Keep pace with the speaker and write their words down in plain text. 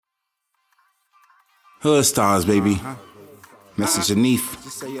Hood stars, baby. Message Neef.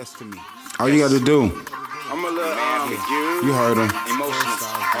 Just say yes to me. All you gotta do, I'm a little you heard him. emotional.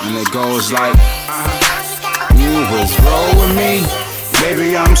 And it goes like, you was roll with me.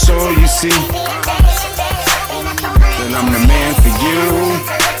 Baby, I'm sure you see that I'm the man for you.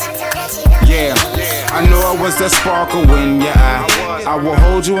 Yeah, I know I was that sparkle in your eye. I will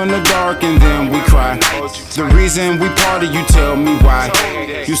hold you in the dark and then we cry. The reason we party, you tell me why.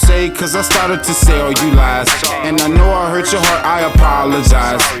 You say cause I started to sell you lies. And I know I hurt your heart, I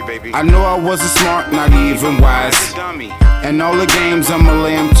apologize. I know I wasn't smart, not even wise. And all the games, I'ma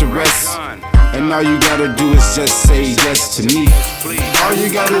lay 'em to rest. And all you gotta do is just say yes to me. All you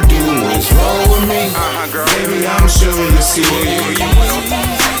gotta do is roll with me. Baby, I'm sure you see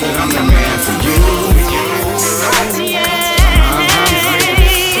that I'm the man for you.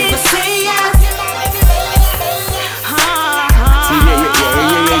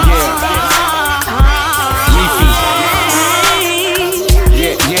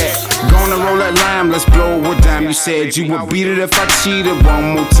 Let's blow a dime. You said you would beat it if I cheated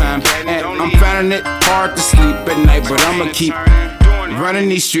one more time. And I'm finding it hard to sleep at night, but I'ma keep running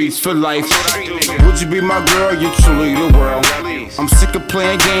these streets for life. Would you be my girl? You're truly the world. I'm sick of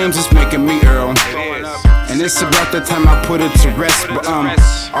playing games, it's making me Earl. And it's about the time I put it to rest. But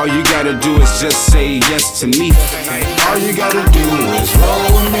all you gotta do is just say yes to me. All you gotta do is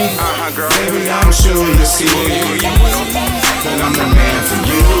roll with me. Baby, I'm sure you see that I'm the man for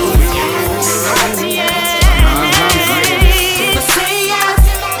you.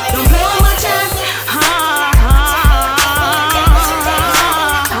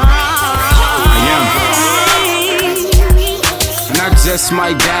 Just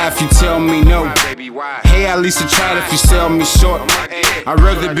might die if you tell me no. Hey, at least I tried if you sell me short. I'd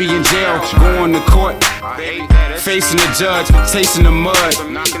rather be in jail, going to court, facing the judge, tasting the mud.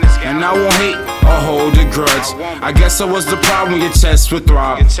 And I won't hate or hold a grudge. I guess I was the problem, your chest would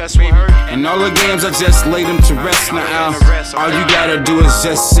throb. And all the games, I just laid them to rest now. All you gotta do is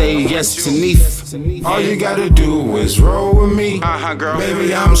just say yes to Neef. All you gotta do is roll with me.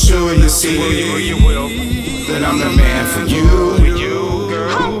 Baby, I'm sure you see that I'm the man for you.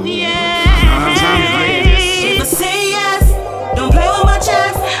 Oh yeah. If I say yes, don't play with my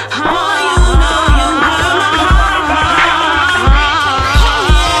chest. Oh, you know you got my heart.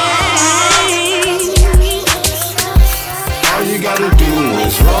 All you gotta do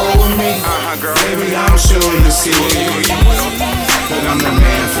is roll with me. Baby, I'm sure you see that I'm the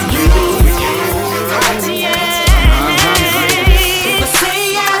man for you. If I say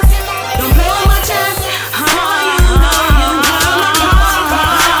yes, don't play with my chest. Oh, you know you got my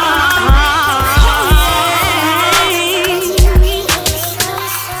heart.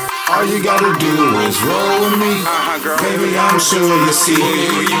 All you gotta do is roll with me. Baby, I'm sure you see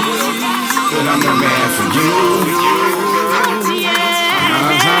that I'm the man for you.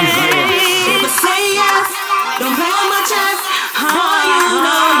 If I say yes, don't play with my chest. Oh, you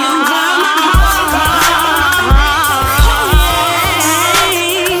know you got my heart.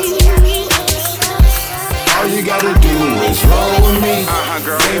 All you gotta do is roll with me.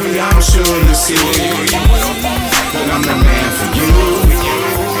 Baby, I'm sure you see that I'm the man for you.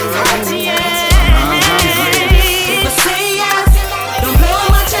 If I say yes, don't play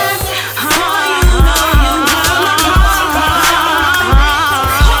with my chest. Oh, you know you got my heart.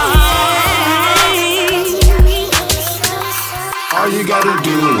 All you gotta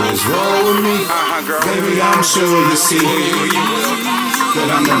do is roll with me. Baby, I'm sure you see that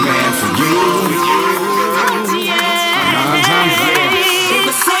I'm the man for you.